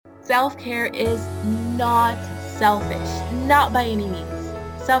self-care is not selfish, not by any means.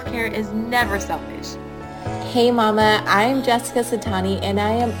 Self-care is never selfish. Hey mama, I'm Jessica Satani and I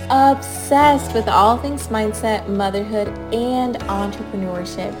am obsessed with all things mindset, motherhood, and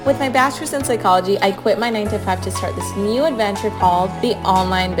entrepreneurship. With my bachelor's in psychology, I quit my 9 to 5 to start this new adventure called the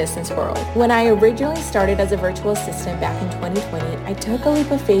online business world. When I originally started as a virtual assistant back in 2020, I took a leap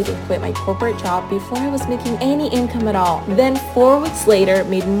of faith and quit my corporate job before I was making any income at all. Then 4 weeks later,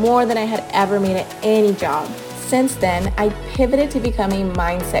 made more than I had ever made at any job. Since then, I pivoted to become a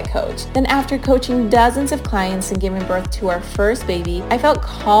mindset coach. Then after coaching dozens of clients and giving birth to our first baby, I felt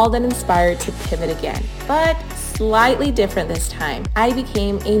called and inspired to pivot again. But slightly different this time. I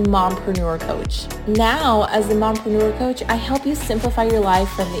became a mompreneur coach. Now, as a mompreneur coach, I help you simplify your life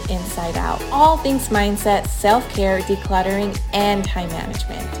from the inside out. All things mindset, self-care, decluttering, and time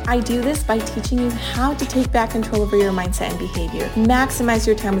management. I do this by teaching you how to take back control over your mindset and behavior, maximize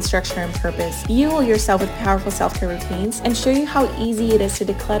your time with structure and purpose, fuel yourself with powerful self-care routines, and show you how easy it is to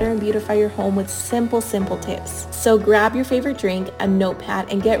declutter and beautify your home with simple tips. So grab your favorite drink, a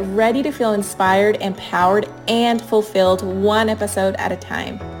notepad, and get ready to feel inspired, empowered, and fulfilled, one episode at a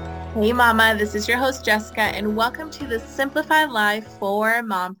time. Hey mama, this is your host Jessica and welcome to the Simplified Life for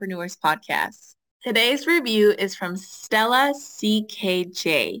Mompreneurs podcast. Today's review is from Stella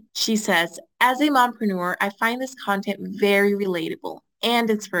CKJ. She says, as a mompreneur, I find this content very relatable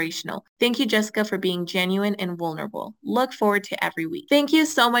and inspirational. Thank you, Jessica, for being genuine and vulnerable. Look forward to every week. Thank you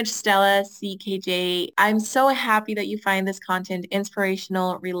so much, Stella CKJ. I'm so happy that you find this content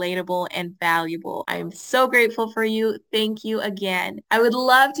inspirational, relatable, and valuable. I'm so grateful for you. Thank you again. I would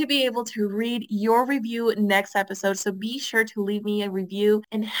love to be able to read your review next episode, so be sure to leave me a review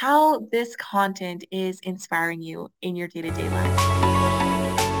and how this content is inspiring you in your day-to-day life.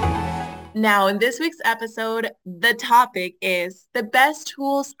 Now, in this week's episode, the topic is the best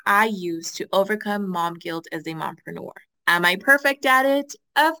tools I use to overcome mom guilt as a mompreneur. Am I perfect at it?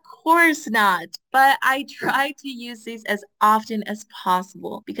 Of course not, but I try to use these as often as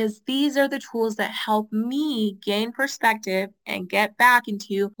possible because these are the tools that help me gain perspective and get back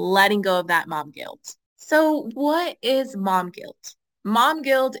into letting go of that mom guilt. So what is mom guilt? Mom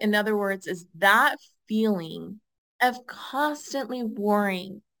guilt, in other words, is that feeling of constantly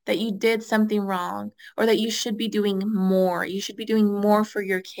worrying that you did something wrong or that you should be doing more. You should be doing more for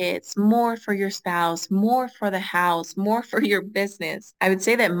your kids, more for your spouse, more for the house, more for your business. I would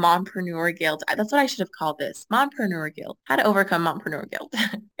say that mompreneur guilt, that's what I should have called this, mompreneur guilt. How to overcome mompreneur guilt.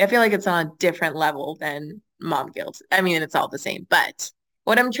 I feel like it's on a different level than mom guilt. I mean, it's all the same, but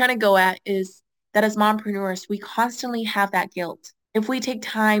what I'm trying to go at is that as mompreneurs, we constantly have that guilt. If we take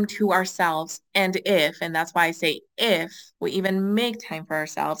time to ourselves and that's why I say if we even make time for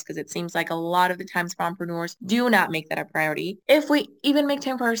ourselves, because it seems like a lot of the times mompreneurs do not make that a priority. If we even make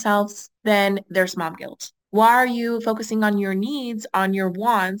time for ourselves, then there's mom guilt. Why are you focusing on your needs, on your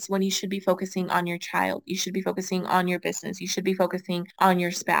wants, when you should be focusing on your child? You should be focusing on your business. You should be focusing on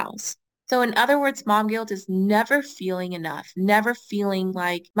your spouse. So in other words, mom guilt is never feeling enough, never feeling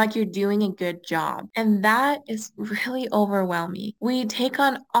like you're doing a good job. And that is really overwhelming. We take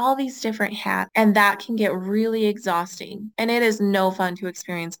on all these different hats and that can get really exhausting. And it is no fun to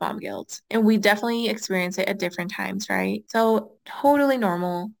experience mom guilt. And we definitely experience it at different times, right? So totally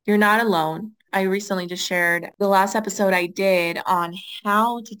normal. You're not alone. I recently just shared the last episode I did on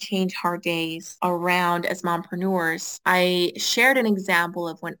how to change hard days around as mompreneurs. I shared an example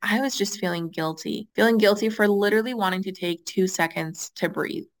of when I was just feeling guilty for literally wanting to take 2 seconds to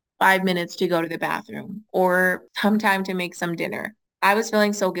breathe, 5 minutes to go to the bathroom, or some time to make some dinner. I was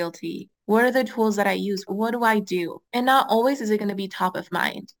feeling so guilty. What are the tools that I use? What do I do? And not always is it going to be top of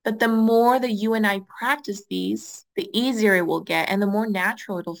mind. But the more that you and I practice these, the easier it will get and the more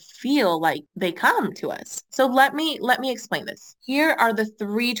natural it'll feel like they come to us. So let me explain this. Here are the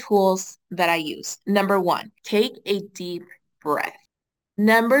 3 tools that I use. Number 1, take a deep breath.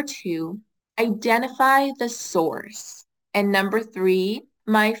 Number 2, identify the source. And number 3,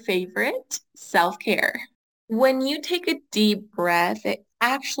 my favorite, self-care. When you take a deep breath, it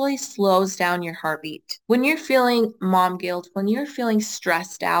actually slows down your heartbeat. When you're feeling mom guilt, when you're feeling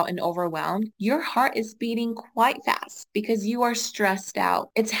stressed out and overwhelmed, your heart is beating quite fast because you are stressed out.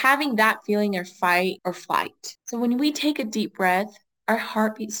 It's having that feeling of fight or flight. So when we take a deep breath, our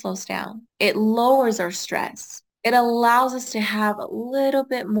heartbeat slows down. It lowers our stress. It allows us to have a little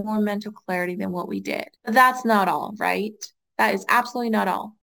bit more mental clarity than what we did. But that's not all, right? That is absolutely not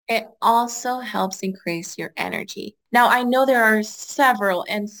all. It also helps increase your energy. Now, I know there are several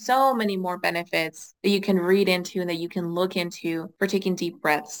and so many more benefits that you can read into and that you can look into for taking deep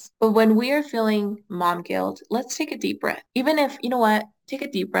breaths. But when we are feeling mom guilt, let's take a deep breath. Even if, you know what, take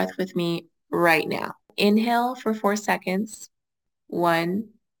a deep breath with me right now. Inhale for 4 seconds. 1,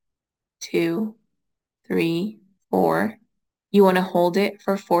 2, 3, 4. You want to hold it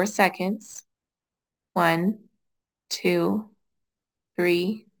for 4 seconds. 1, 2,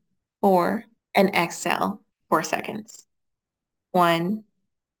 3, 4. And exhale 4 seconds. 1,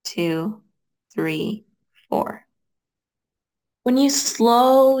 2, 3, 4. When you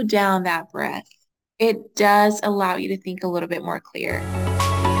slow down that breath, it does allow you to think a little bit more clear,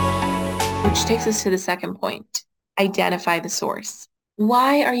 which takes us to the second point. Identify the source.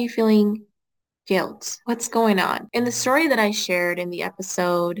 Why are you feeling guilt? What's going on? In the story that I shared in the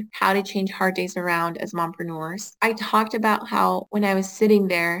episode, How to Change Hard Days Around as Mompreneurs, I talked about how when I was sitting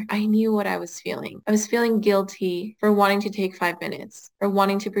there, I knew what I was feeling. I was feeling guilty for wanting to take 5 minutes, for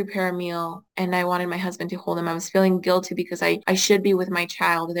wanting to prepare a meal, and I wanted my husband to hold him. I was feeling guilty because I should be with my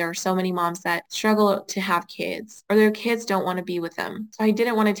child. There are so many moms that struggle to have kids, or their kids don't want to be with them. So I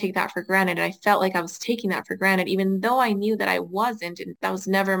didn't want to take that for granted. I felt like I was taking that for granted, even though I knew that I wasn't, and that was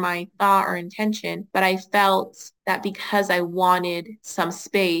never my thought or intention. But I felt that because I wanted some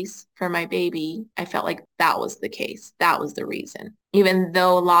space for my baby, I felt like that was the case. That was the reason. Even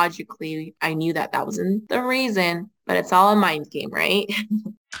though logically I knew that that wasn't the reason, but it's all a mind game, right?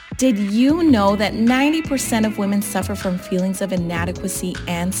 Did you know that 90% of women suffer from feelings of inadequacy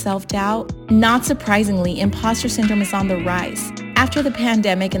and self-doubt? Not surprisingly, imposter syndrome is on the rise. After the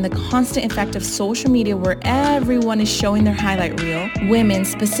pandemic and the constant effect of social media where everyone is showing their highlight reel, women,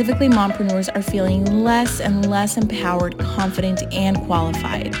 specifically mompreneurs, are feeling less and less empowered, confident, and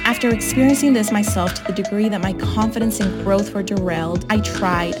qualified. After experiencing this myself to the degree that my confidence and growth were derailed, I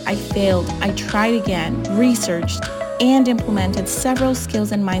tried, I failed, I tried again, researched, and implemented several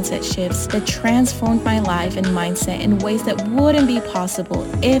skills and mindset shifts that transformed my life and mindset in ways that wouldn't be possible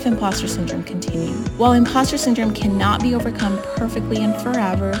if imposter syndrome continued. While imposter syndrome cannot be overcome perfectly and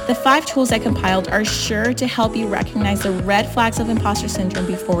forever, the 5 tools I compiled are sure to help you recognize the red flags of imposter syndrome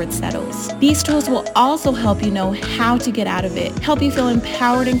before it settles. These tools will also help you know how to get out of it, help you feel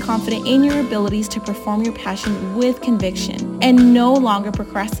empowered and confident in your abilities to perform your passion with conviction, and no longer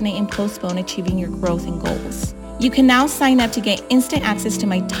procrastinate and postpone achieving your growth and goals. You can now sign up to get instant access to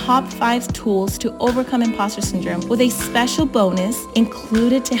my top 5 tools to overcome imposter syndrome with a special bonus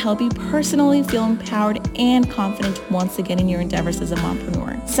included to help you personally feel empowered and confident once again in your endeavors as a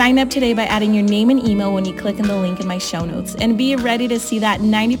mompreneur. Sign up today by adding your name and email when you click on the link in my show notes, and be ready to see that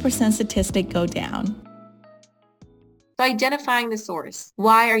 90% statistic go down. So identifying the source.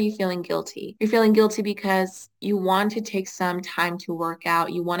 Why are you feeling guilty? You're feeling guilty because you want to take some time to work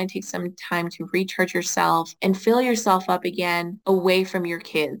out. You want to take some time to recharge yourself and fill yourself up again away from your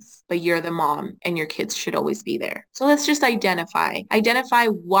kids. But you're the mom and your kids should always be there. So let's just identify. Identify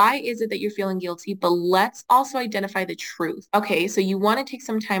why is it that you're feeling guilty, but let's also identify the truth. Okay, so you want to take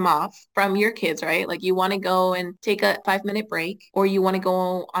some time off from your kids, right? Like you want to go and take a 5-minute break, or you want to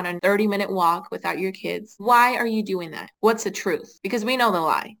go on a 30-minute walk without your kids. Why are you doing that? What's the truth? Because we know the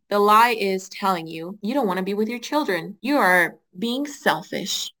lie. The lie is telling you you don't want to be with your children. You are being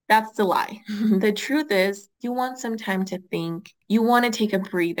selfish. That's the lie. The truth is you want some time to think. You want to take a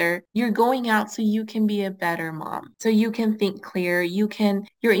breather. You're going out so you can be a better mom. So you can think clear. Your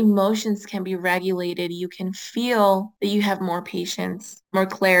emotions can be regulated. You can feel that you have more patience, more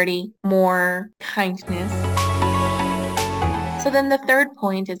clarity, more kindness. So then the third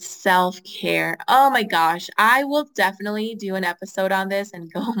point is self-care. Oh my gosh, I will definitely do an episode on this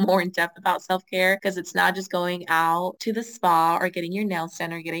and go more in depth about self-care, because it's not just going out to the spa or getting your nails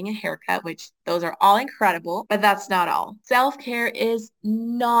done or getting a haircut, which those are all incredible, but that's not all. Self-care is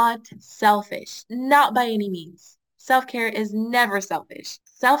not selfish, not by any means. Self-care is never selfish.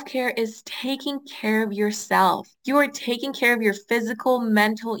 Self-care is taking care of yourself. You are taking care of your physical,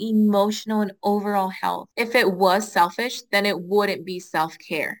 mental, emotional, and overall health. If it was selfish, then it wouldn't be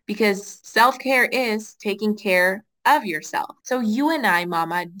self-care, because self-care is taking care of yourself. So you and I,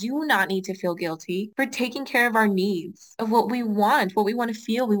 mama, do not need to feel guilty for taking care of our needs, of what we want to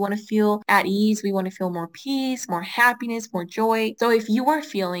feel. We want to feel at ease. We want to feel more peace, more happiness, more joy. So if you are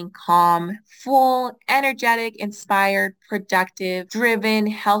feeling calm, full, energetic, inspired, productive, driven,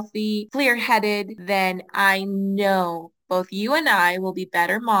 healthy, clear-headed, then I know both you and I will be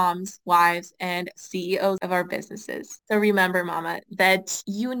better moms, wives, and CEOs of our businesses. So remember, mama, that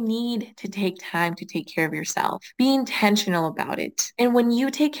you need to take time to take care of yourself. Be intentional about it. And when you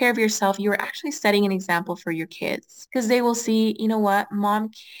take care of yourself, you are actually setting an example for your kids, because they will see, you know what,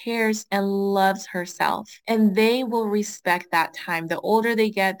 mom cares and loves herself, and they will respect that time. The older they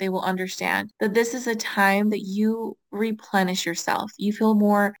get, they will understand that this is a time that you replenish yourself. You feel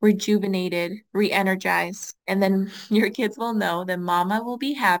more rejuvenated, re-energized, and then your kids will know that mama will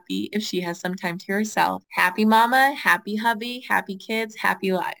be happy if she has some time to herself. Happy mama, happy hubby, happy kids,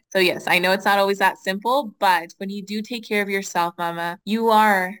 happy life. So yes, I know it's not always that simple, but when you do take care of yourself, mama, you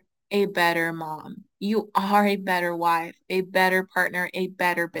are a better mom. You are a better wife, a better partner, a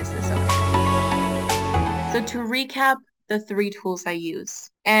better business owner. So to recap the 3 tools I use,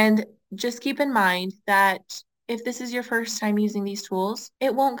 and just keep in mind that if this is your first time using these tools,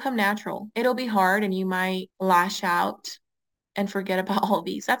 it won't come natural. It'll be hard and you might lash out and forget about all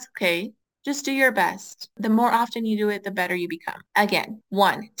these. That's okay. Just do your best. The more often you do it, the better you become. Again,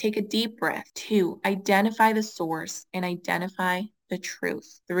 1, take a deep breath. 2, identify the source and identify the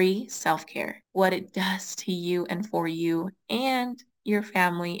truth. 3, self-care. What it does to you and for you and your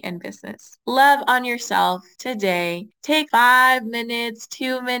family and business. Love on yourself today. Take 5 minutes,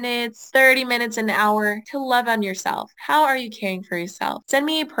 2 minutes, 30 minutes, an hour to love on yourself. How are you caring for yourself? Send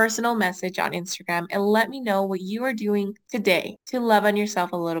me a personal message on Instagram and let me know what you are doing today to love on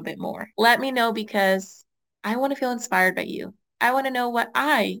yourself a little bit more. Let me know because I want to feel inspired by you. I want to know what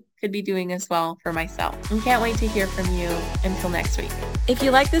I could be doing as well for myself. And can't wait to hear from you. Until next week. If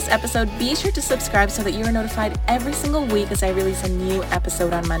you like this episode, be sure to subscribe so that you are notified every single week as I release a new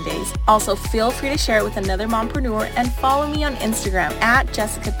episode on Mondays. Also, feel free to share it with another mompreneur and follow me on Instagram at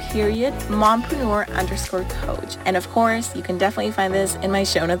Jessica_mompreneur_coach. And of course, you can definitely find this in my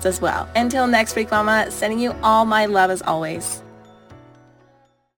show notes as well. Until next week, mama, sending you all my love as always.